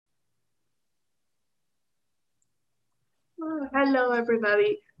Oh, hello,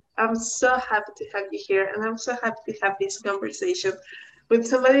 everybody. I'm so happy to have you here, and I'm so happy to have this conversation with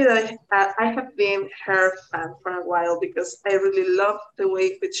somebody that I have been her fan for a while because I really love the way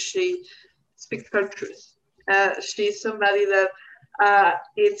in which she speaks her truth. She's somebody that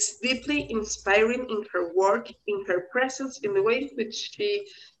it's deeply inspiring in her work, in her presence, in the way in which she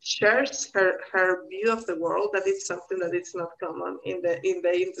shares her view of the world. That is something that is not common in the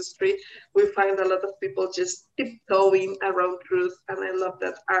industry. We find a lot of people just tiptoeing around truth, and I love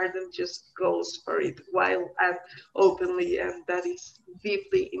that Arden just goes for it wild and openly, and that is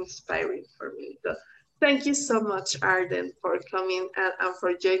deeply inspiring for me. So thank you so much, Arden, for coming and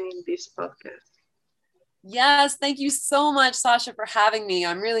for joining this podcast. Yes, thank you so much, Sasha, for having me.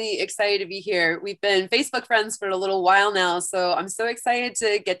 I'm really excited to be here. We've been Facebook friends for a little while now, so I'm so excited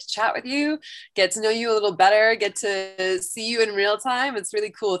to get to chat with you, get to know you a little better, get to see you in real time. It's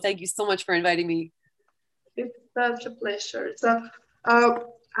really cool. Thank you so much for inviting me. It's such a pleasure. So uh,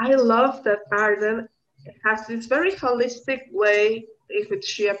 I love that Arden has this very holistic way in which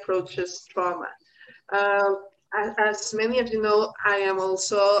she approaches trauma. Um, as many of you know, I am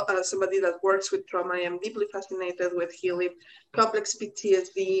also somebody that works with trauma. I am deeply fascinated with healing complex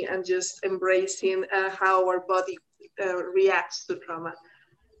PTSD and just embracing how our body reacts to trauma.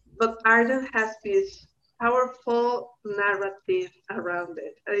 But Arden has this powerful narrative around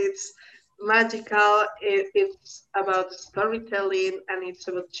it. It's magical. It's about storytelling and it's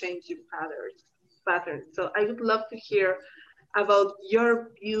about changing patterns. So I would love to hear about your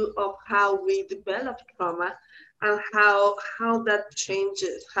view of how we develop trauma and how that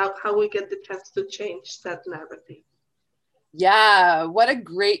changes, how we get the chance to change that narrative. Yeah, what a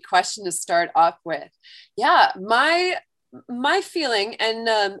great question to start off with. Yeah, my feeling, and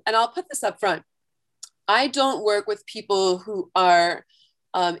I'll put this up front. I don't work with people who are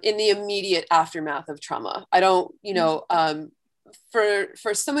in the immediate aftermath of trauma. I don't,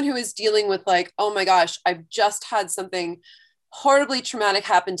 for someone who is dealing with like, oh my gosh, I've just had something horribly traumatic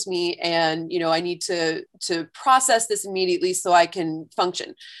happen to me, and I need to process this immediately so I can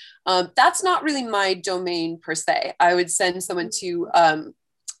function. That's not really my domain per se. I would send someone to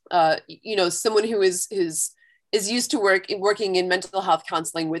someone who is used to working in mental health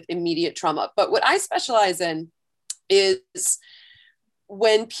counseling with immediate trauma. But what I specialize in is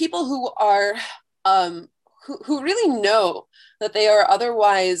when people who are who really know that they are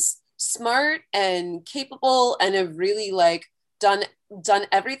otherwise smart and capable and have really like done done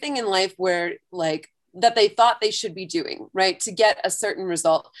everything in life where like that they thought they should be doing, right, to get a certain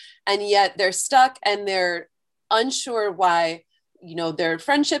result, and yet they're stuck and they're unsure why their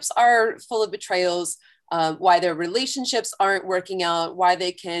friendships are full of betrayals, why their relationships aren't working out, why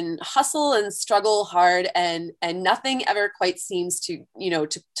they can hustle and struggle hard, and nothing ever quite seems to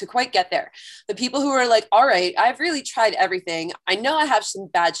quite get there. The people who are like, all right, I've really tried everything. I know I have some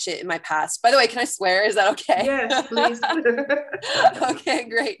bad shit in my past. By the way, can I swear? Is that okay? Yes, please. Okay,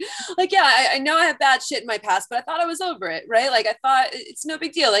 great. Like, yeah, I know I have bad shit in my past, but I thought I was over it, right? Like I thought it's no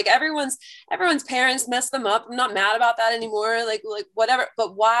big deal. Like everyone's parents messed them up. I'm not mad about that anymore. Like whatever.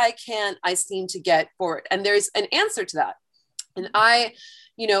 But why can't I seem to get forward? And there's an answer to that. And as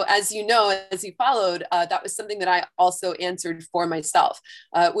as you followed, that was something that I also answered for myself,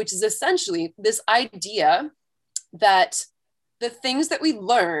 which is essentially this idea that the things that we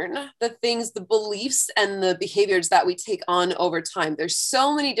learn, the beliefs and the behaviors that we take on over time, there's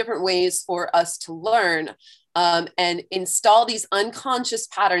so many different ways for us to learn and install these unconscious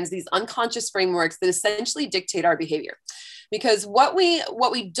patterns, these unconscious frameworks that essentially dictate our behavior. Because what we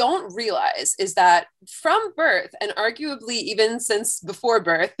don't realize is that from birth, and arguably even since before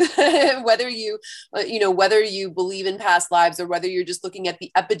birth, whether you believe in past lives or whether you're just looking at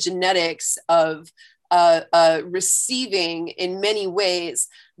the epigenetics of receiving in many ways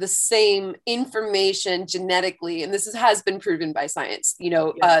the same information genetically, and has been proven by science,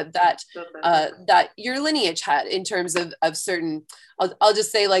 that your lineage had in terms of certain. I'll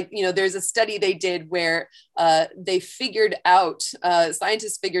just say, like, there's a study they did where they figured out,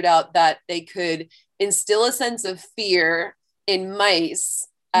 scientists figured out that they could instill a sense of fear in mice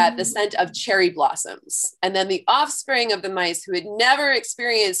at the scent of cherry blossoms. And then the offspring of the mice who had never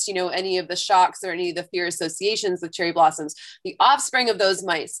experienced, any of the shocks or any of the fear associations with cherry blossoms, the offspring of those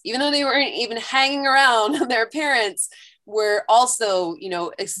mice, even though they weren't even hanging around their parents, were also,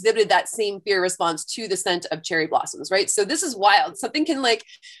 exhibited that same fear response to the scent of cherry blossoms, right? So this is wild. Something can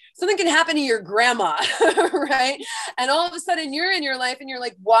happen to your grandma, right? And all of a sudden you're in your life and you're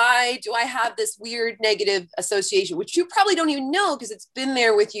like, why do I have this weird negative association, which you probably don't even know because it's been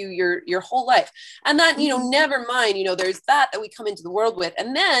there with you your whole life. And that, never mind, there's that we come into the world with.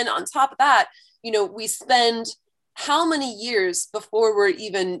 And then on top of that, we spend how many years before we're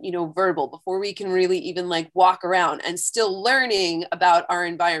even, verbal, before we can really even like walk around and still learning about our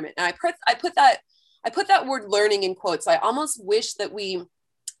environment. And I put that word learning in quotes. I almost wish that we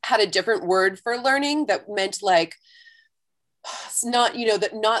had a different word for learning that meant like, it's not,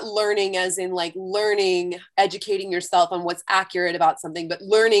 that not learning as in like learning, educating yourself on what's accurate about something, but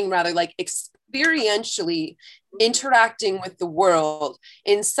learning rather like experientially interacting with the world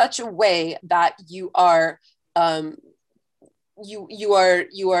in such a way that you are you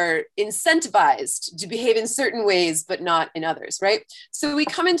are incentivized to behave in certain ways but not in others, right? So we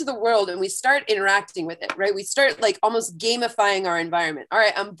come into the world and we start interacting with it, right? We start like almost gamifying our environment. All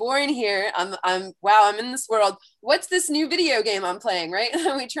right, I'm born here, I'm in this world, what's this new video game I'm playing, right?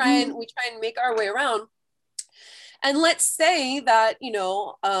 And we try and make our way around. And let's say that,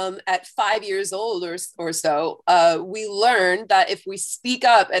 at 5 years old or so, we learn that if we speak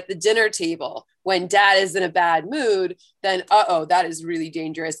up at the dinner table when dad is in a bad mood, then, that is really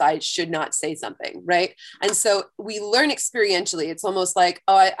dangerous. I should not say something, right? And so we learn experientially. It's almost like,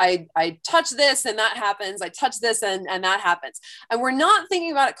 I touch this and that happens. I touch this and that happens. And we're not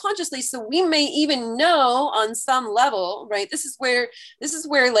thinking about it consciously. So we may even know on some level, right? This is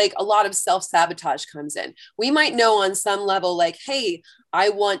where like a lot of self-sabotage comes in. We might know on some level, like, hey, I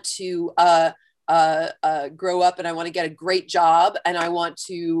want to grow up and I want to get a great job and I want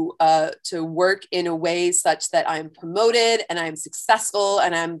to work in a way such that I'm promoted and I'm successful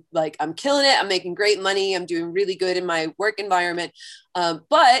and I'm killing it. I'm making great money. I'm doing really good in my work environment.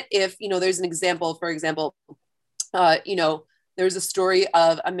 But if, there's an example, for example, there's a story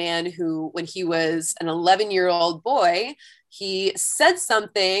of a man who, when he was an 11-year-old boy, he said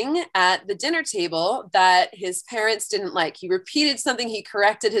something at the dinner table that his parents didn't like. He repeated something. He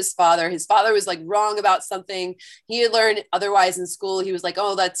corrected his father. His father was like wrong about something he had learned otherwise in school. He was like,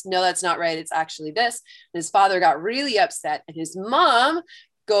 that's not right. It's actually this. And his father got really upset. And his mom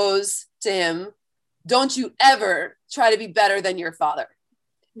goes to him, don't you ever try to be better than your father.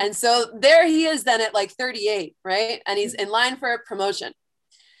 And so there he is then at like 38, right? And he's in line for a promotion.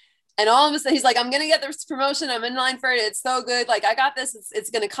 And all of a sudden he's like, I'm going to get this promotion. I'm in line for it. It's so good. Like, I got this.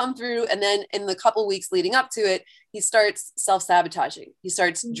 It's going to come through. And then in the couple weeks leading up to it, he starts self-sabotaging. He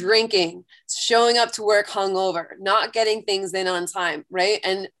starts drinking, showing up to work hungover, not getting things in on time, right?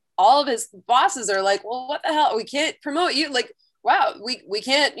 And all of his bosses are like, well, what the hell? We can't promote you. Like, wow, we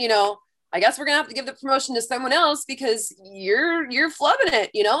can't, I guess we're going to have to give the promotion to someone else because you're flubbing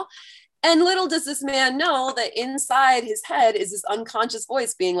it, And little does this man know that inside his head is this unconscious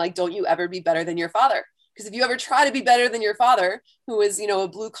voice being like, don't you ever be better than your father. Because if you ever try to be better than your father, who is, a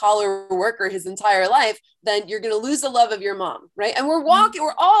blue collar worker his entire life, then you're going to lose the love of your mom. Right. And we're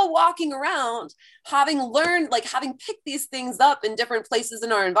all walking around having picked these things up in different places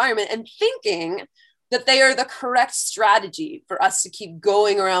in our environment and thinking that they are the correct strategy for us to keep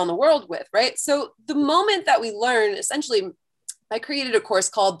going around the world with, right? So the moment that we learn, essentially, I created a course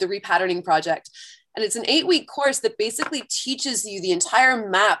called the Repatterning Project. And it's an 8-week course that basically teaches you the entire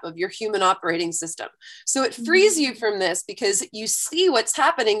map of your human operating system. So it frees you from this because you see what's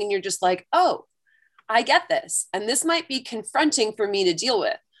happening and you're just like, oh, I get this. And this might be confronting for me to deal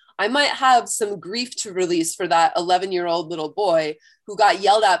with. I might have some grief to release for that 11-year-old little boy who got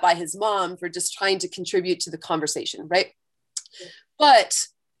yelled at by his mom for just trying to contribute to the conversation, right? But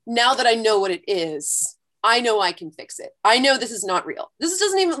now that I know what it is, I know I can fix it. I know this is not real. This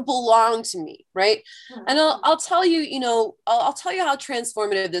doesn't even belong to me, right? And I'll tell you, I'll tell you how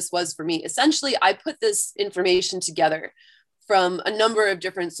transformative this was for me. Essentially, I put this information together from a number of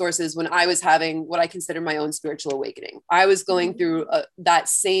different sources when I was having what I consider my own spiritual awakening. I was going through that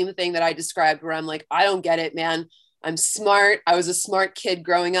same thing that I described where I'm like, I don't get it, man. I'm smart. I was a smart kid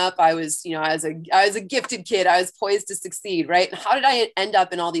growing up. I was a gifted kid. I was poised to succeed, right? And how did I end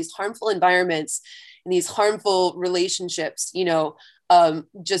up in all these harmful environments, in these harmful relationships,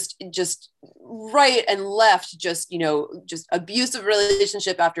 just right and left, just abusive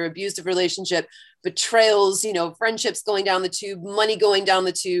relationship after abusive relationship, betrayals, friendships going down the tube, money going down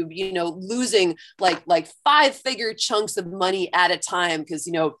the tube, losing like 5-figure chunks of money at a time because,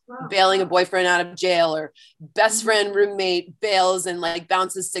 bailing a boyfriend out of jail, or best friend roommate bails and like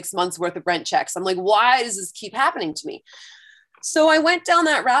bounces 6 months worth of rent checks. I'm like, why does this keep happening to me? So I went down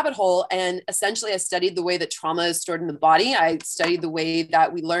that rabbit hole, and essentially I studied the way that trauma is stored in the body. I studied the way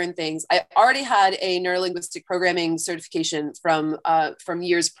that we learn things. I already had a neurolinguistic programming certification from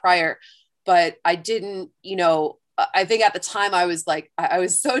years prior, but I didn't, I think at the time I was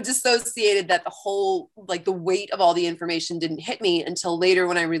so dissociated that the whole, like the weight of all the information didn't hit me until later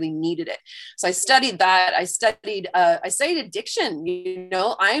when I really needed it. So I studied that. I studied addiction.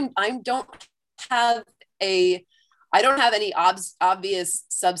 I don't have I don't have any obvious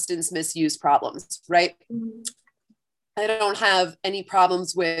substance misuse problems, right? Mm-hmm. I don't have any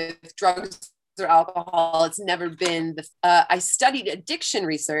problems with drugs or alcohol. It's never been I studied addiction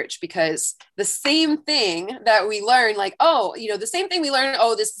research because the same thing that we learn, like, oh, the same thing we learn,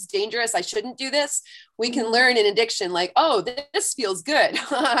 oh, this is dangerous, I shouldn't do this. We can learn in addiction, like, oh, this feels good.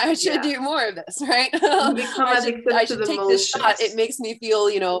 I should do more of this, right? You become addicted I to should the take motions. this shot. It makes me feel,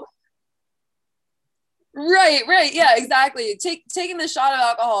 Right. Yeah, exactly. Taking the shot of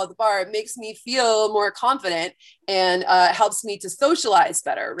alcohol at the bar, it makes me feel more confident and helps me to socialize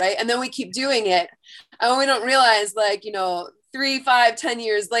better. Right. And then we keep doing it and we don't realize, like, 3, 5, 10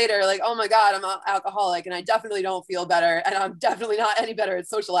 years later, like, oh my God, I'm alcoholic and I definitely don't feel better. And I'm definitely not any better at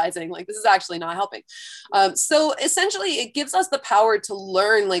socializing. Like, this is actually not helping. So essentially it gives us the power to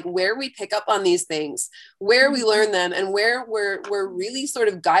learn, like, where we pick up on these things, where we learn them, and where we're really sort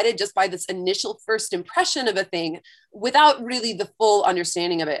of guided just by this initial first impression of a thing without really the full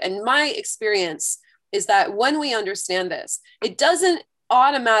understanding of it. And my experience is that when we understand this, it doesn't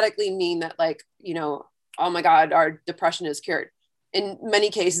automatically mean that, like, oh my God, our depression is cured. In many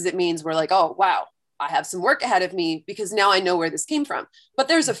cases, it means we're like, oh, wow, I have some work ahead of me because now I know where this came from. But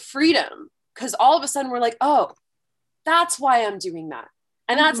there's a freedom because all of a sudden we're like, oh, that's why I'm doing that.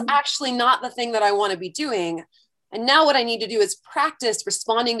 And that's actually not the thing that I want to be doing. And now what I need to do is practice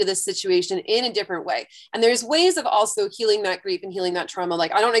responding to this situation in a different way. And there's ways of also healing that grief and healing that trauma.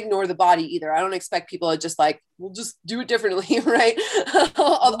 Like, I don't ignore the body either. I don't expect people to just, like, we'll just do it differently, right?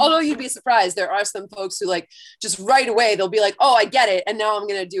 Although you'd be surprised. There are some folks who, like, just right away, they'll be like, oh, I get it. And now I'm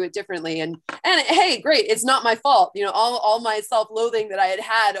going to do it differently. And hey, great. It's not my fault. All my self-loathing that I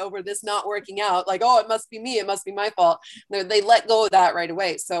had over this not working out, like, oh, it must be me. It must be my fault. They let go of that right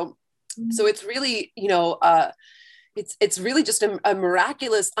away. So it's really, it's really just a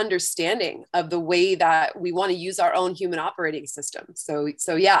miraculous understanding of the way that we want to use our own human operating system.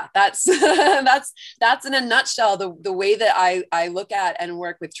 So yeah, that's that's in a nutshell the way that I look at and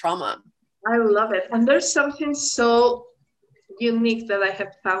work with trauma. I love it. And there's something so unique that I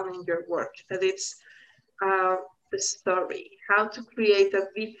have found in your work, that it's the story, how to create a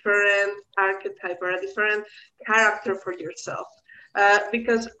different archetype or a different character for yourself.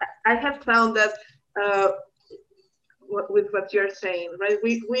 Because I have found that with what you're saying, right?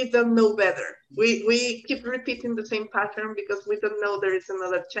 We don't know better. We keep repeating the same pattern because we don't know there is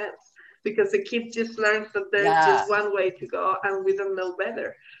another chance. Because the kid just learns that there's just one way to go and we don't know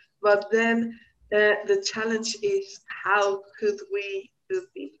better. But then the challenge is, how could we do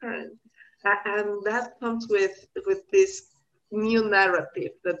different? And that comes with this new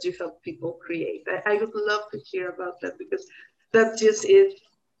narrative that you help people create. I would love to hear about that, because that just is,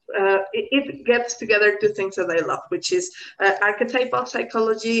 it gets together two things that I love, which is archetypal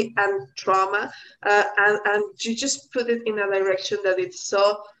psychology and trauma, and you just put it in a direction that it's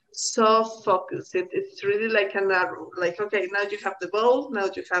so focused. It's really like an arrow. Like, okay, now you have the bow, now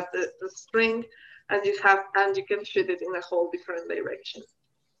you have the string, and you can shoot it in a whole different direction.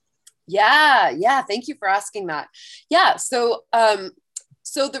 Yeah. Thank you for asking that. Yeah. So the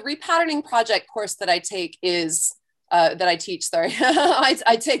repatterning project course that I take is that I teach, sorry,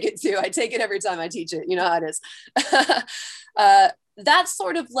 I take it too. I take it every time I teach it. You know how it is. That's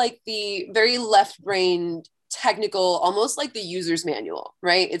sort of like the very left-brained technical, almost like the user's manual,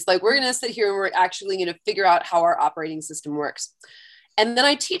 right? It's like, we're going to sit here and we're actually going to figure out how our operating system works. And then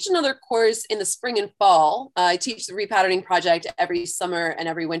I teach another course in the spring and fall. I teach the repatterning project every summer and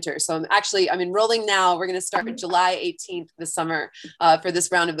every winter. So I'm enrolling now. We're going to start July 18th this summer for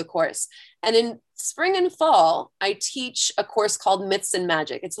this round of the course. And in spring and fall, I teach a course called Myths and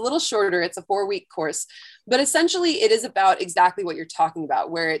Magic. It's a little shorter. It's a 4-week course, but essentially it is about exactly what you're talking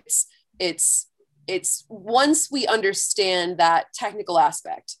about, where it's once we understand that technical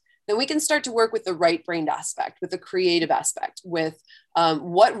aspect, then we can start to work with the right-brained aspect, with the creative aspect, with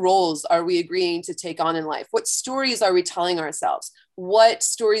what roles are we agreeing to take on in life? What stories are we telling ourselves? What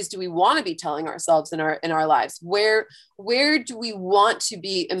stories do we want to be telling ourselves in our lives? Where do we want to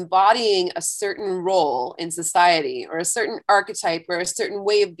be embodying a certain role in society, or a certain archetype, or a certain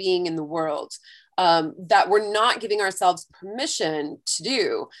way of being in the world? That we're not giving ourselves permission to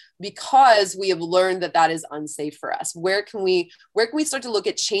do because we have learned that is unsafe for us. Where can we start to look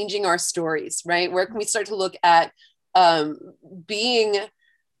at changing our stories, right? Where can we start to look at being,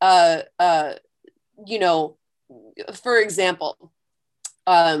 for example,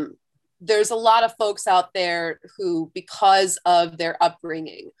 there's a lot of folks out there who, because of their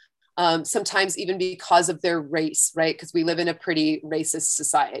upbringing, sometimes even because of their race, right? Because we live in a pretty racist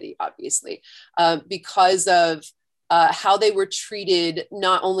society, obviously, because of how they were treated,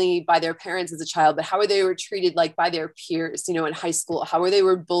 not only by their parents as a child, but how they were treated like by their peers, you know, in high school, how they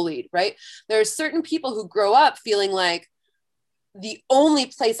were bullied, right? There are certain people who grow up feeling like, the only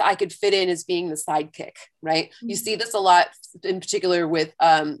place I could fit in is being the sidekick, right? Mm-hmm. You see this a lot in particular with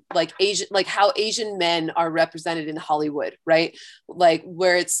like Asian, like how Asian men are represented in Hollywood, right? Like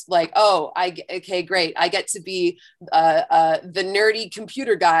where it's like, oh, okay, great. I get to be the nerdy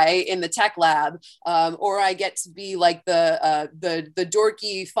computer guy in the tech lab, or I get to be like the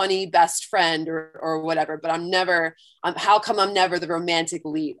dorky, funny best friend or whatever, but how come I'm never the romantic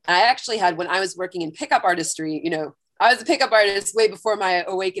lead? I actually had, when I was working in pickup artistry, you know, I was a pickup artist way before my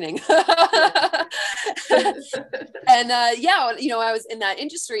awakening. And yeah, you know, I was in that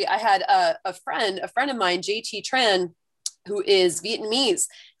industry. I had a friend of mine, JT Tran, who is Vietnamese.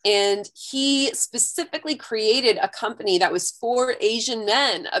 And he specifically created a company that was for Asian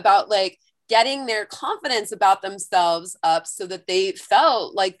men about like getting their confidence about themselves up so that they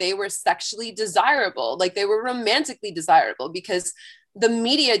felt like they were sexually desirable, like they were romantically desirable, because the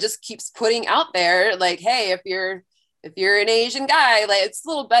media just keeps putting out there like, hey, if you're an Asian guy, like it's a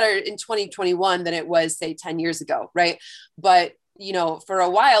little better in 2021 than it was, say, 10 years ago, right? But, you know, for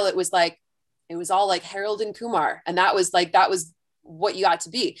a while, it was all like Harold and Kumar. And that was what you got to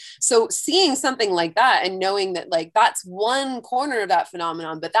be. So seeing something like that and knowing that like that's one corner of that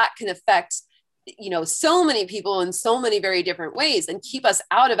phenomenon, but that can affect, you know, so many people in so many very different ways and keep us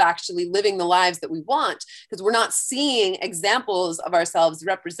out of actually living the lives that we want, because we're not seeing examples of ourselves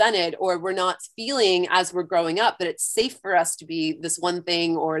represented, or we're not feeling as we're growing up that it's safe for us to be this one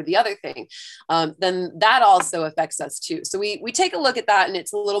thing or the other thing. Then that also affects us too. So we take a look at that, and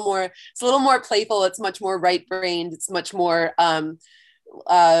it's a little more playful. It's much more right-brained. It's much more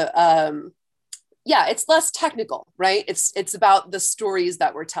yeah, it's less technical, right? It's about the stories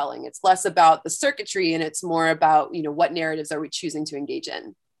that we're telling. It's less about the circuitry, and it's more about, you know, what narratives are we choosing to engage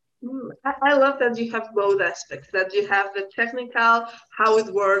in. I love that you have both aspects, that you have the technical, how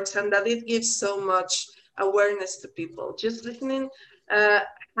it works, and that it gives so much awareness to people. Just listening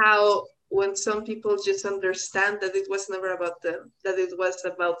how when some people just understand that it was never about them, that it was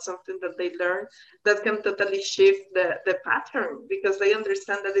about something that they learned, that can totally shift the pattern, because they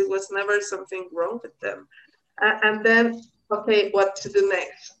understand that it was never something wrong with them. And then, okay, what to do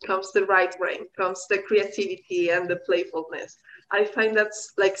next? Comes the right brain, comes the creativity and the playfulness. I find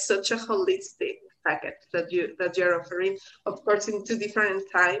that's like such a holistic package that you're offering, of course, in two different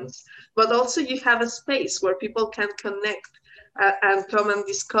times, but also you have a space where people can connect and come and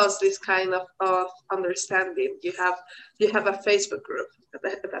discuss this kind of understanding. You have a Facebook group.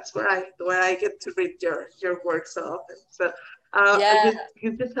 That's where I get to read your work so often. So yeah.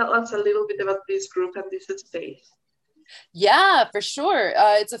 you could tell us a little bit about this group and this space. Yeah, for sure.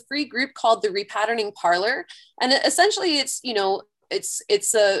 It's a free group called the Repatterning Parlor, and essentially, it's, you know, it's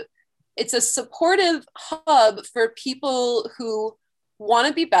a supportive hub for people who want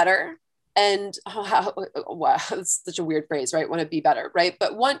to be better. And wow, it's such a weird phrase, right? Want to be better, right?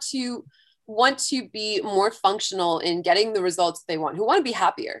 But want to be more functional in getting the results they want, who want to be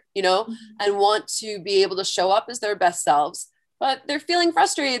happier, you know, and want to be able to show up as their best selves. But they're feeling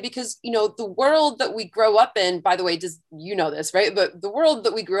frustrated because, you know, the world that we grow up in, by the way, does, you know this, right? But the world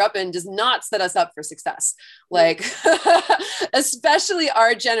that we grew up in does not set us up for success. Like, especially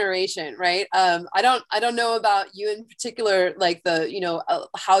our generation, right? I don't know about you in particular, like the, you know,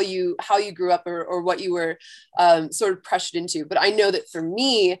 how you grew up or what you were sort of pressured into. But I know that for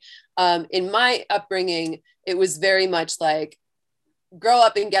me, in my upbringing, it was very much like, grow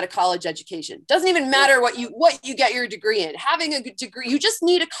up and get a college education. Doesn't even matter what you get your degree in. Having a good degree, you just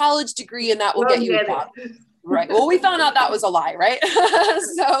need a college degree and that will get you a job. Right. Well, we found out that was a lie, right?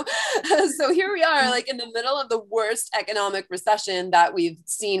 So here we are, like in the middle of the worst economic recession that we've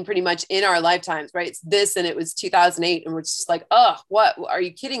seen pretty much in our lifetimes, right? It's this, and it was 2008, and we're just like, oh, what? Are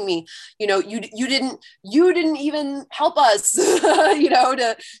you kidding me? You know, you didn't even help us, you know,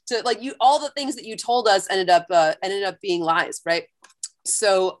 to like you, all the things that you told us ended up being lies, right?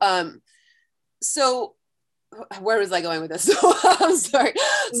 So where was I going with this? I'm sorry.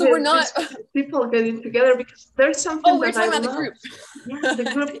 So we're not people getting together because there's something. Oh, we're talking about the group. Yeah, the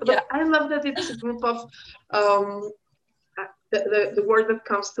group. Yeah. I love that it's a group of the word that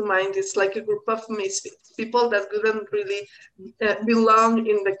comes to mind is like a group of misfits, people that wouldn't really belong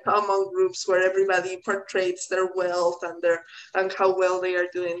in the common groups where everybody portrays their wealth and how well they are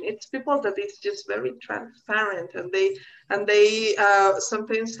doing. It's people that is just very transparent, and they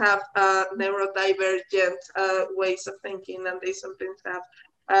sometimes have neurodivergent ways of thinking, and they sometimes have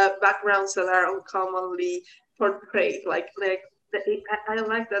backgrounds that are uncommonly portrayed. I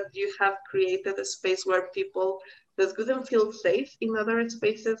like that you have created a space where people that couldn't feel safe in other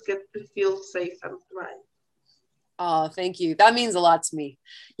spaces get to feel safe and thrive. Oh, thank you. That means a lot to me.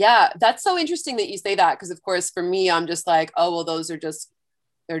 Yeah, that's so interesting that you say that, because of course for me, I'm just like, oh, well, those are just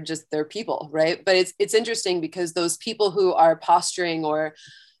they're people, right? But it's interesting because those people who are posturing or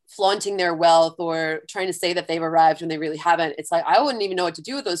flaunting their wealth or trying to say that they've arrived when they really haven't, it's like I wouldn't even know what to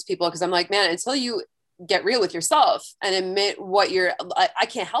do with those people, because I'm like, man, until you get real with yourself and admit what I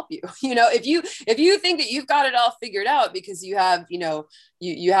can't help you. If you think that you've got it all figured out because you have,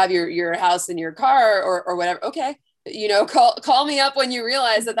 you have your house and your car or whatever, okay, call me up when you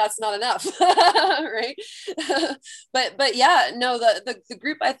realize that that's not enough. Right. but yeah, no, the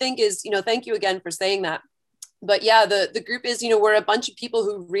group, I think, is, thank you again for saying that. But yeah, the group is, we're a bunch of people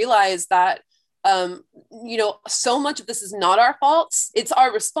who realize that, so much of this is not our faults. It's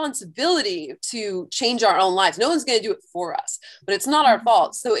our responsibility to change our own lives. No one's going to do it for us, but it's not our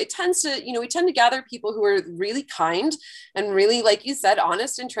fault. So it tends to, we tend to gather people who are really kind and really, like you said,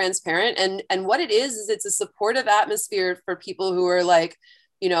 honest and transparent. And what it is it's a supportive atmosphere for people who are like,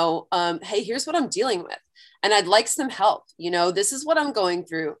 hey, here's what I'm dealing with, and I'd like some help. This is what I'm going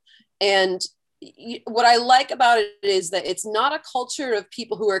through. And what I like about it is that it's not a culture of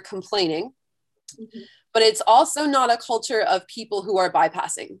people who are complaining. Mm-hmm. But it's also not a culture of people who are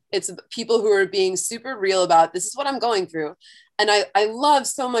bypassing. It's people who are being super real about, this is what I'm going through. And I love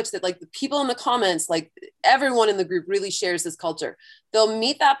so much that, like, the people in the comments, like everyone in the group really shares this culture. They'll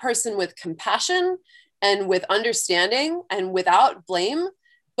meet that person with compassion and with understanding and without blame,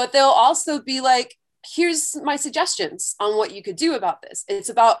 but they'll also be like, here's my suggestions on what you could do about this. It's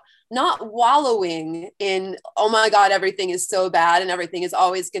about not wallowing in, oh my God, everything is so bad and everything is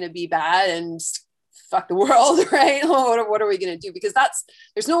always going to be bad and fuck the world, right? What are we going to do? Because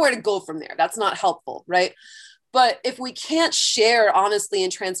there's nowhere to go from there. That's not helpful, right? But if we can't share honestly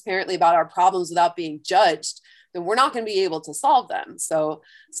and transparently about our problems without being judged, then we're not going to be able to solve them. So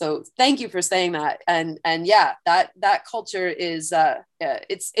thank you for saying that. And yeah, that culture is,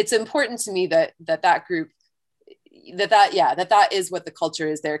 it's important to me that group, that is what the culture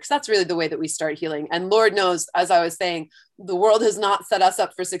is there, because that's really the way that we start healing. And Lord knows, as I was saying, the world has not set us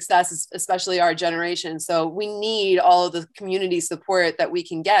up for success, especially our generation. So we need all of the community support that we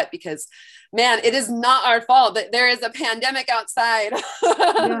can get, because man, it is not our fault that there is a pandemic outside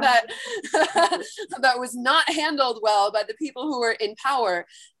that was not handled well by the people who are in power,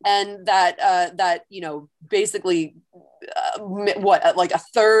 and that basically like a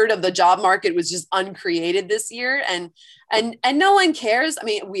third of the job market was just uncreated this year, and no one cares. I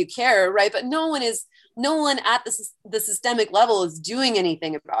mean, we care, right? But no one at the systemic level is doing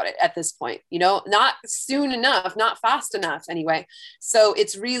anything about it at this point, not soon enough, not fast enough anyway. So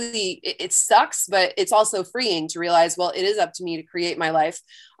it's really, it sucks, but it's also freeing to realize, well, it is up to me to create my life.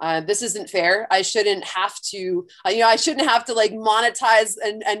 This isn't fair. I shouldn't have to, like monetize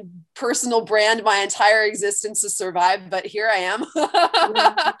and personal brand my entire existence to survive, but here I am.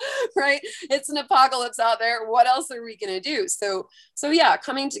 Right? It's an apocalypse out there. What else are we going to do? So yeah,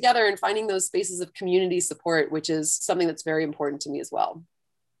 coming together and finding those spaces of community support, which is something that's very important to me as well.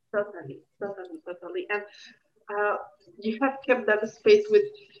 Totally. And you have kept that space with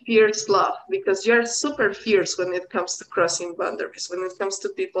fierce love, because you're super fierce when it comes to crossing boundaries, when it comes to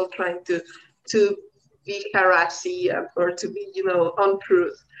people trying to be harassy or to be,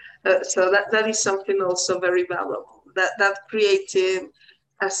 untruth. So that is something also very valuable, that creating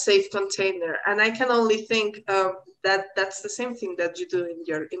a safe container. And I can only think that's the same thing that you do in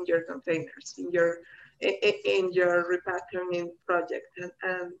your containers, in your repatterning project,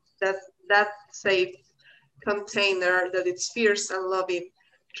 and that safe container, that it's fierce and loving,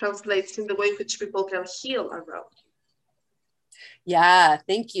 translates in the way in which people can heal around you. Yeah,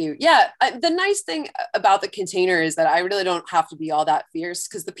 thank you. Yeah, the nice thing about the container is that I really don't have to be all that fierce,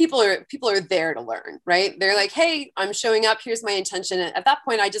 because the people are there to learn, right? They're like, hey, I'm showing up. Here's my intention. And at that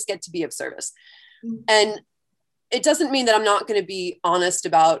point, I just get to be of service. Mm-hmm. And it doesn't mean that I'm not going to be honest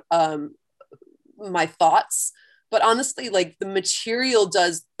about my thoughts, but honestly, like, the material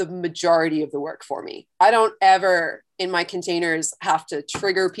does the majority of the work for me. I don't ever in my containers have to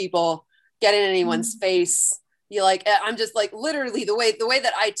trigger people, get in anyone's face. I'm just like, literally the way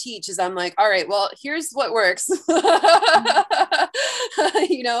that I teach is, I'm like, all right, well, here's what works.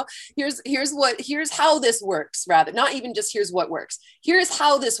 Here's how this works, rather, not even just here's what works. Here's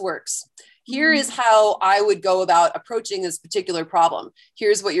how this works. Here is how I would go about approaching this particular problem.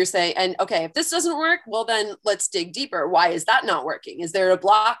 Here's what you're saying. And okay, if this doesn't work, well, then let's dig deeper. Why is that not working? Is there a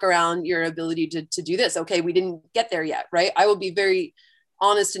block around your ability to do this? Okay, we didn't get there yet, right? I will be very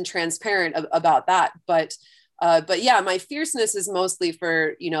honest and transparent about that. But But yeah, my fierceness is mostly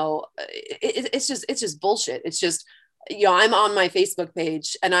for, it's just bullshit. It's just, I'm on my Facebook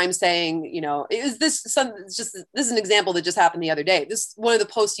page and I'm saying, this is an example that just happened the other day. This is one of the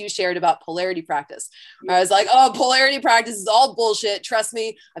posts you shared about polarity practice. Where I was like, oh, polarity practice is all bullshit. Trust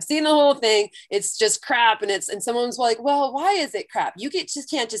me. I've seen the whole thing. It's just crap. And someone's like, well, why is it crap? You can't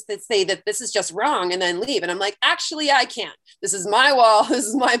just say that this is just wrong and then leave. And I'm like, actually, I can't. This is my wall. This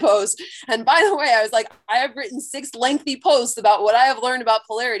is my post. And by the way, I was like, I have written 6 lengthy posts about what I have learned about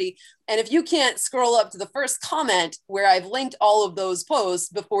polarity. And if you can't scroll up to the first comment where I've linked all of those posts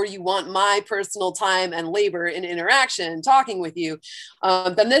before you want my personal time and labor and interaction talking with you,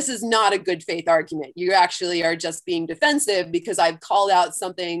 then this is not a good faith argument. You actually are just being defensive because I've called out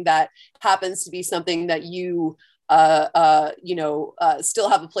something that happens to be something that you, still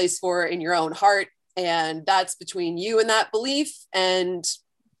have a place for in your own heart. And that's between you and that belief. And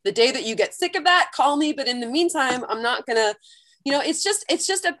the day that you get sick of that, call me. But in the meantime, I'm not going to, it's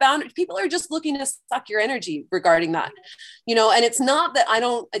just a boundary. People are just looking to suck your energy regarding that, and it's not that I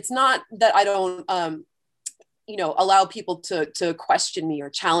don't, allow people to question me or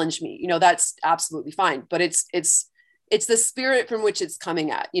challenge me, that's absolutely fine. But it's the spirit from which it's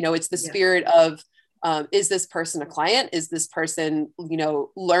coming at, it's the spirit of, is this person a client? Is this person,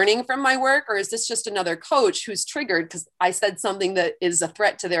 learning from my work? Or is this just another coach who's triggered because I said something that is a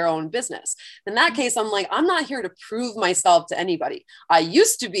threat to their own business? In that case, I'm like, I'm not here to prove myself to anybody. I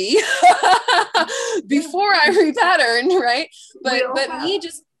used to be before I repatterned, right? But me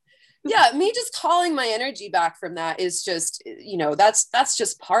just calling my energy back from that is just, that's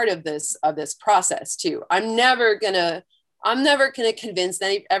just part of this process too. I'm never gonna convince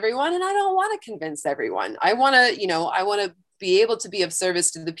everyone, and I don't want to convince everyone. I want to be able to be of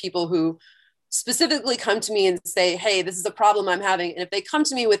service to the people who specifically come to me and say, hey, this is a problem I'm having. And if they come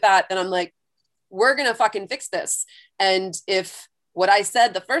to me with that, then I'm like, we're going to fucking fix this. And if what I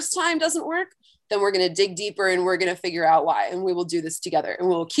said the first time doesn't work, then we're going to dig deeper and we're going to figure out why. And we will do this together and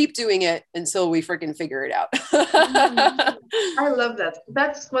we'll keep doing it until we freaking figure it out. I love that.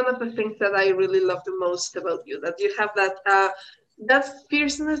 That's one of the things that I really love the most about you, that you have that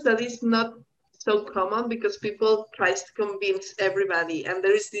fierceness that is not so common because people tries to convince everybody. And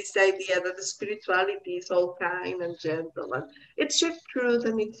there is this idea that the spirituality is all kind and gentle and it's your truth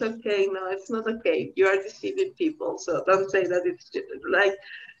and it's okay. No, it's not okay. You are deceiving people. So don't say that it's like,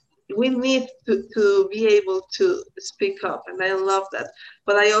 we need to be able to speak up, and I love that.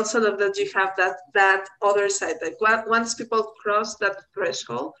 But I also love that you have that other side, like once people cross that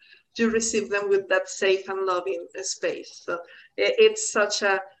threshold, you receive them with that safe and loving space. So it's such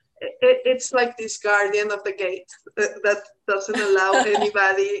a it's like this guardian of the gate that doesn't allow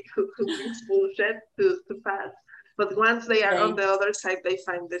anybody who brings bullshit to pass. But once they are on the other side, they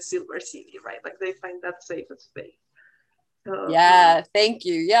find the silver city, right? Like they find that safe space. Yeah, thank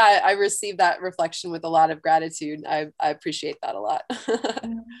you. Yeah, I received that reflection with a lot of gratitude. I appreciate that a lot.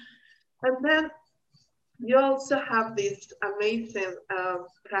 And then you also have this amazing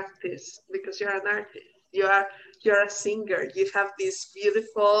practice because you're an artist. You're a singer. You have this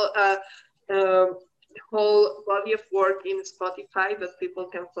beautiful whole body of work in Spotify that people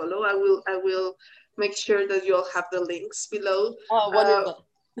can follow. I will make sure that you'll have the links below. Oh, wonderful.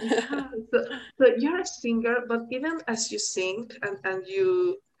 So you're a singer, but even as you sing and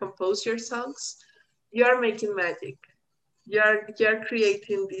you compose your songs, you're making magic. You're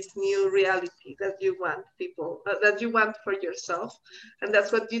creating this new reality that you want people, that you want for yourself, and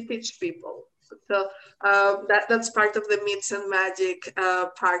that's what you teach people. So that's part of the myths and magic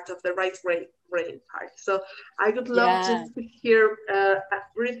part of the right brain part. So I would love just to hear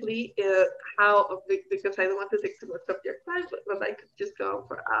briefly how, because I don't want to take too much of your time, but I could just go on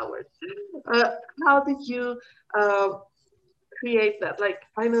for hours. How did you create that? Like,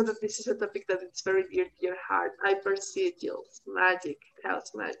 I know that this is a topic that it's very dear to your heart. Hypersigils, magic,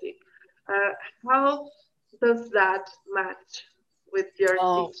 chaos magic. How does that match with your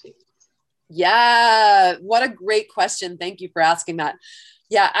teaching? Yeah, what a great question. Thank you for asking that.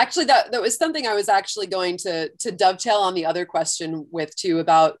 Yeah, actually, that was something I was actually going to dovetail on the other question with too,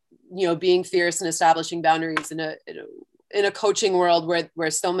 about, being fierce and establishing boundaries in a coaching world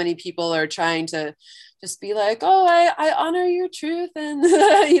where so many people are trying to just be like, oh, I honor your truth. And,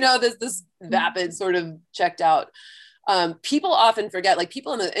 this vapid sort of checked out. People often forget, like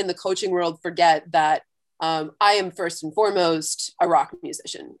people in the coaching world forget that I am first and foremost a rock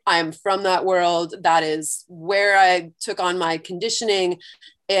musician. I am from that world. That is where I took on my conditioning.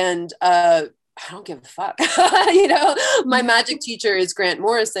 And I don't give a fuck. You know, my magic teacher is Grant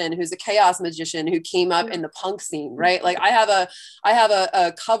Morrison, who's a chaos magician who came up in the punk scene, right? Like I have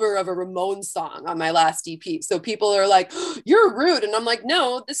a cover of a Ramones song on my last EP. So people are like, you're rude. And I'm like,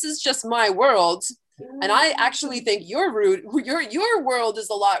 no, this is just my world. And I actually think you're rude. Your world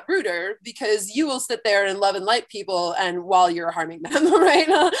is a lot ruder because you will sit there and love and light people, and while you're harming them, right?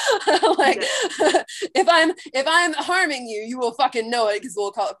 Like if I'm harming you, you will fucking know it because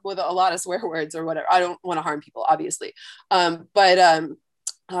we'll call it with a lot of swear words or whatever. I don't want to harm people, obviously, but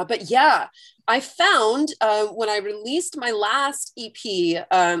yeah, I found when I released my last EP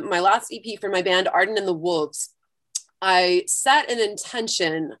for my band Arden and the Wolves, I set an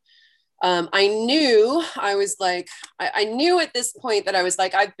intention. I knew at this point that I was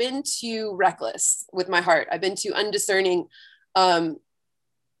like, I've been too reckless with my heart. I've been too undiscerning. And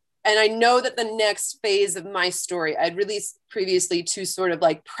I know that the next phase of my story, I'd released previously 2 sort of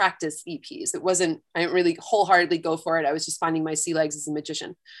like practice EPs. I didn't really wholeheartedly go for it. I was just finding my sea legs as a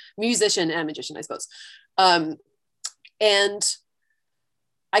musician and magician, I suppose. And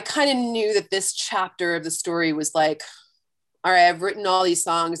I kind of knew that this chapter of the story was like, all right, I've written all these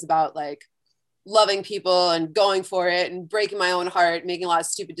songs about like loving people and going for it and breaking my own heart, making a lot of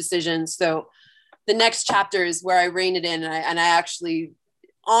stupid decisions. So the next chapter is where I rein it in and I actually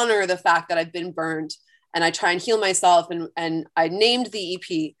honor the fact that I've been burned, and I try and heal myself. And I named the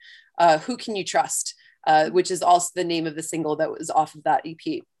EP Who Can You Trust, which is also the name of the single that was off of that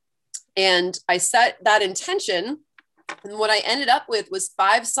EP. And I set that intention. And what I ended up with was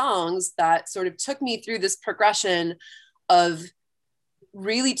 5 songs that sort of took me through this progression of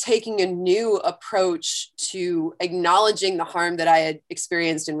really taking a new approach to acknowledging the harm that I had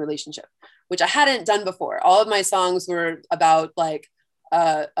experienced in relationship, which I hadn't done before. All of my songs were about like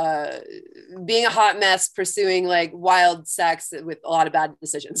being a hot mess, pursuing like wild sex with a lot of bad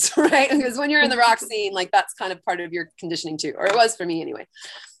decisions, right? Because when you're in the rock scene, like that's kind of part of your conditioning too, or it was for me anyway.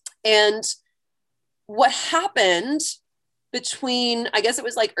 And what happened between, I guess it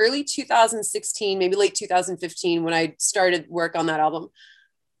was like early 2016, maybe late 2015, when I started work on that album.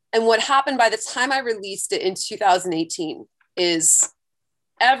 And what happened by the time I released it in 2018 is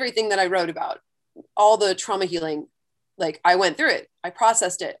everything that I wrote about, all the trauma healing, like I went through it, I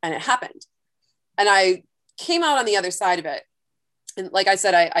processed it, and it happened. And I came out on the other side of it. And like I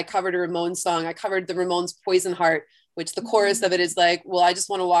said, I covered a Ramones song. I covered the Ramones Poison Heart, which the chorus of it is like, well, I just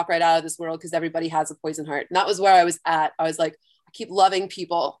want to walk right out of this world because everybody has a poison heart. And that was where I was at. I was like, I keep loving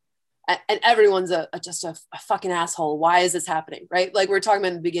people and everyone's just a fucking asshole. Why is this happening? Right? Like we were talking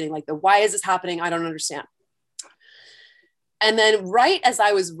about in the beginning, like why is this happening? I don't understand. And then right as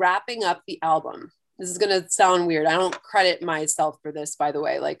I was wrapping up the album, this is going to sound weird. I don't credit myself for this, by the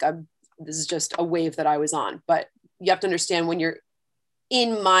way. Like this is just a wave that I was on, but you have to understand when you're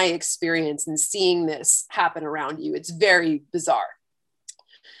in my experience and seeing this happen around you, it's very bizarre.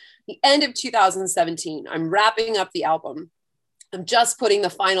 The end of 2017, I'm wrapping up the album. I'm just putting the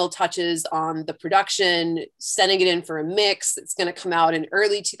final touches on the production, sending it in for a mix. It's going to come out in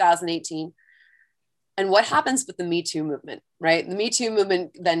early 2018. And what happens with the Me Too movement, right? The Me Too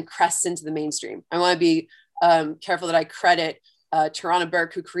movement then crests into the mainstream. I want to be careful that I credit Tarana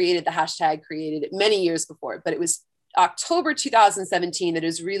Burke, who created the hashtag, created it many years before, but it was October 2017 that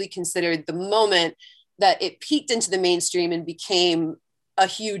is really considered the moment that it peaked into the mainstream and became a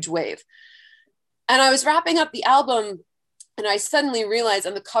huge wave. And I was wrapping up the album and I suddenly realized,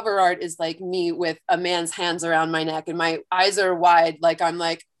 and the cover art is like me with a man's hands around my neck and my eyes are wide. Like, I'm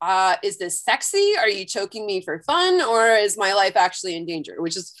like, is this sexy? Are you choking me for fun? Or is my life actually in danger?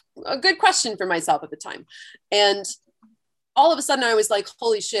 Which is a good question for myself at the time. And all of a sudden I was like,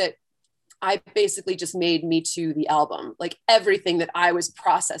 holy shit, I basically just made Me Too the album. Like everything that I was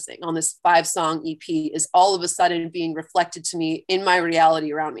processing on this 5-song EP is all of a sudden being reflected to me in my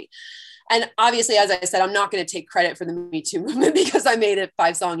reality around me. And obviously, as I said, I'm not going to take credit for the Me Too movement because I made a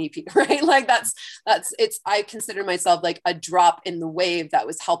 5-song EP, right? Like I consider myself like a drop in the wave that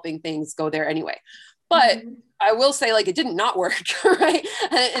was helping things go there anyway. But I will say like, it didn't not work, right?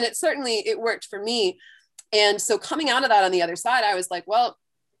 And it worked for me. And so coming out of that on the other side, I was like, well,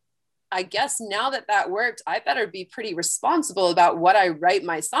 I guess now that worked, I better be pretty responsible about what I write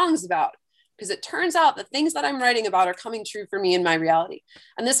my songs about, because it turns out the things that I'm writing about are coming true for me in my reality.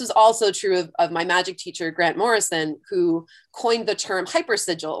 And this was also true of my magic teacher, Grant Morrison, who coined the term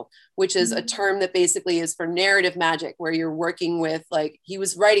hypersigil, which is a term that basically is for narrative magic, where you're working with, like, he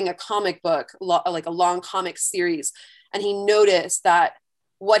was writing a comic book, like a long comic series. And he noticed that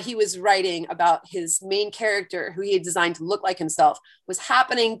what he was writing about his main character, who he had designed to look like himself, was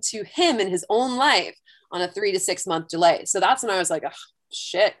happening to him in his own life on a 3 to 6 month delay. So that's when I was like, oh,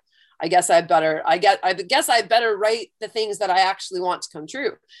 shit, guess I better write the things that I actually want to come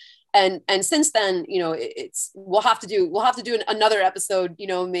true. And since then, we'll have to do another episode,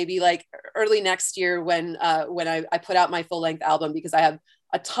 maybe like early next year when I put out my full length album, because I have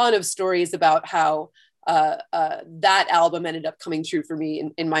a ton of stories about how that album ended up coming true for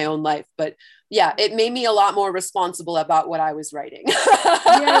me in my own life. But yeah, it made me a lot more responsible about what I was writing.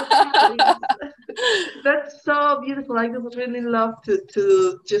 Yeah, that's so beautiful. I would really love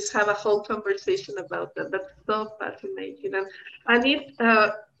to just have a whole conversation about that. That's so fascinating, and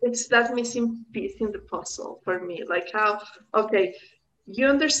it's that missing piece in the puzzle for me. Like how, okay, you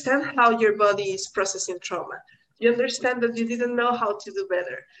understand how your body is processing trauma. You understand that you didn't know how to do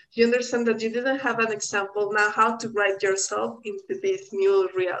better. You understand that you didn't have an example now how to write yourself into this new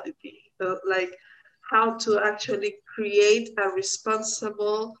reality. Like how to actually create a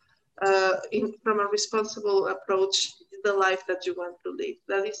responsible, from a responsible approach, the life that you want to live.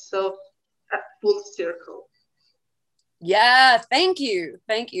 That is so a full circle. Yeah, thank you.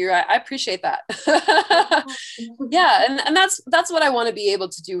 I appreciate that. Yeah, and that's what I want to be able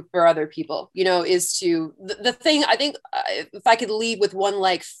to do for other people, is to the thing. I think if I could leave with one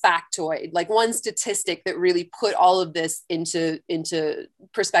like factoid, like one statistic that really put all of this into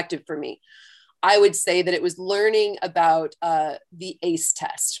perspective for me, I would say that it was learning about the ACE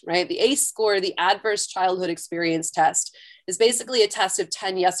test, right? The ACE score, the Adverse Childhood Experience Test, is basically a test of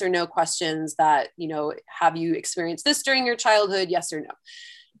 10 yes or no questions that, have you experienced this during your childhood? Yes or no.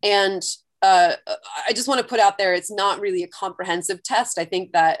 And I just want to put out there, it's not really a comprehensive test. I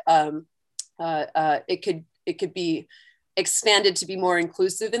think that it could be expanded to be more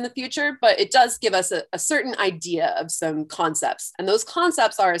inclusive in the future, but it does give us a certain idea of some concepts. And those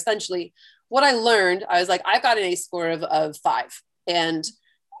concepts are essentially what I learned. I was like, I've got an ACE score of 5. And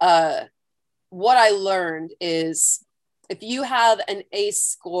what I learned is if you have an ACE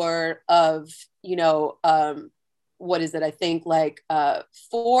score of, what is it? I think like 4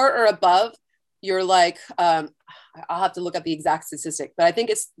 or above, you're like, I'll have to look up the exact statistic, but I think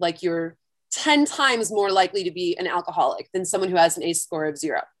it's like you're 10 times more likely to be an alcoholic than someone who has an ACE score of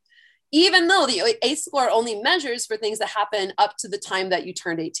 0. Even though the ACE score only measures for things that happen up to the time that you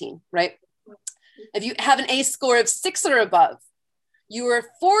turned 18, right? If you have an ACE score of 6 or above, you are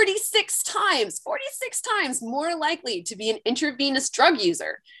 46 times more likely to be an intravenous drug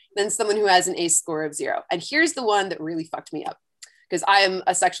user than someone who has an ACE score of 0. And here's the one that really fucked me up, because I am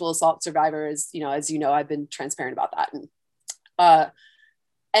a sexual assault survivor, as you know, I've been transparent about that.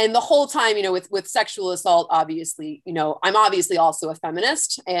 And the whole time, with sexual assault, obviously, I'm obviously also a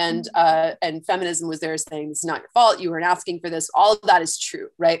feminist, and feminism was there saying, it's not your fault, you weren't asking for this. All of that is true,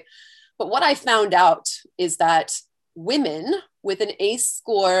 right? But what I found out is that women with an ACE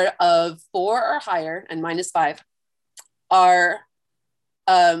score of 4 or higher and -5 are,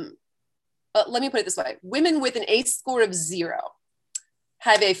 let me put it this way. Women with an ACE score of 0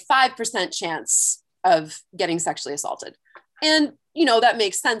 have a 5% chance of getting sexually assaulted. And, that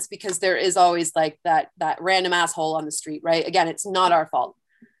makes sense, because there is always like that random asshole on the street, right? Again, it's not our fault.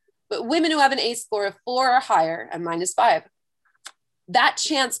 But women who have an ACE score of 4 or higher and -5, that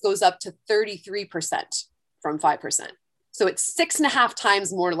chance goes up to 33% from 5%. So it's 6.5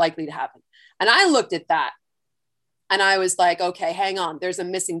 times more likely to happen. And I looked at that and I was like, okay, hang on, there's a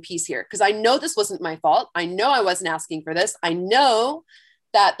missing piece here. Because I know this wasn't my fault. I know I wasn't asking for this. I know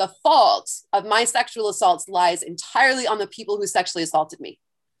that the fault of my sexual assaults lies entirely on the people who sexually assaulted me.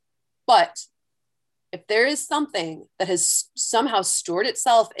 But if there is something that has somehow stored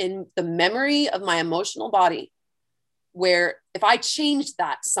itself in the memory of my emotional body, where if I changed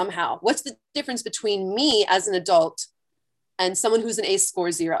that somehow, what's the difference between me as an adult and someone who's an ACE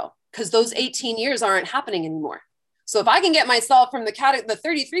score 0? Because those 18 years aren't happening anymore. So if I can get myself from the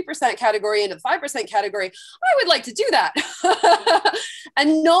 33% category into the 5% category, I would like to do that.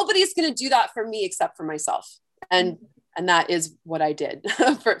 And nobody's going to do that for me except for myself. And that is what I did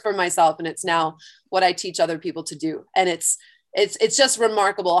for myself. And it's now what I teach other people to do. And it's just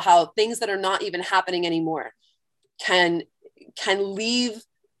remarkable how things that are not even happening anymore can leave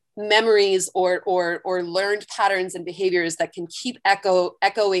memories or learned patterns and behaviors that can keep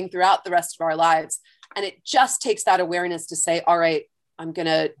echoing throughout the rest of our lives. And it just takes that awareness to say, all right, I'm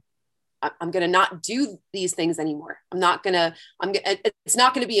gonna not do these things anymore. It's not gonna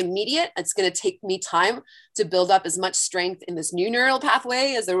be immediate. It's gonna take me time to build up as much strength in this new neural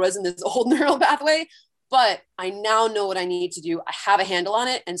pathway as there was in this old neural pathway. But I now know what I need to do. I have a handle on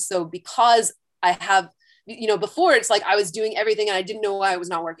it. And so because I have, before it's like I was doing everything and I didn't know why it was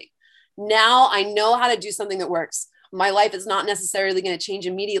not working. Now I know how to do something that works. My life is not necessarily going to change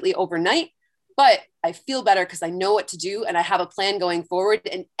immediately overnight, but I feel better because I know what to do and I have a plan going forward.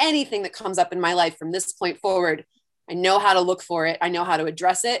 And anything that comes up in my life from this point forward, I know how to look for it. I know how to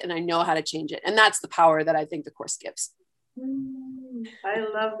address it, and I know how to change it. And that's the power that I think the course gives. I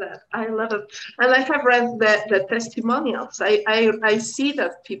love that. I love it. And I have read the testimonials. I see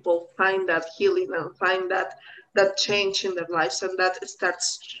that people find that healing and find that change in their lives, and that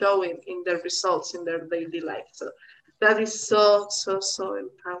starts showing in their results in their daily life. So that is so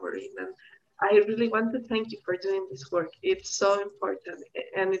empowering. And I really want to thank you for doing this work. It's so important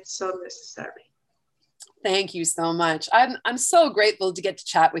and it's so necessary. Thank you so much. I'm so grateful to get to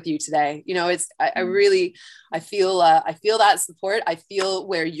chat with you today. You know, I feel that support. I feel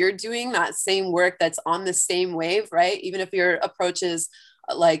where you're doing that same work, that's on the same wave, right? Even if your approach is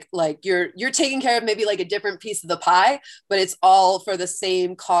like you're taking care of maybe like a different piece of the pie, but it's all for the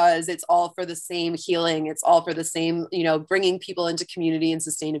same cause. It's all for the same healing. It's all for the same, you know, bringing people into community and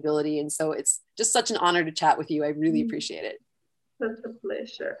sustainability. And so it's just such an honor to chat with you. I really appreciate it. Such a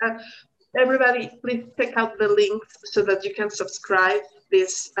pleasure. Everybody, please check out the links so that you can subscribe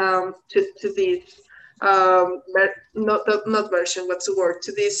this to this not version. What's the word?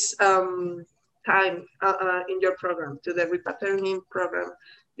 To this time in your program, to the repatterning program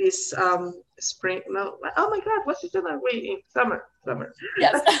this spring. No, oh my God, what's it gonna be in summer?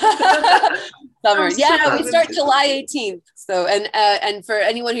 Yes, summer. Yeah, we start July 18th. So, and for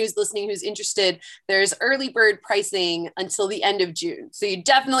anyone who's listening, who's interested, there's early bird pricing until the end of June. So you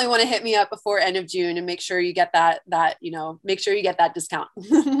definitely want to hit me up before end of June and make sure you get that make sure you get that discount.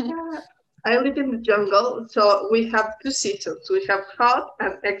 Yeah. I live in the jungle, so we have 2 seasons. We have hot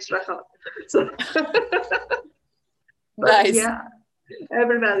and extra hot. So, nice. Yeah,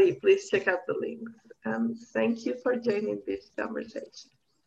 everybody, please check out the links. And thank you for joining this conversation.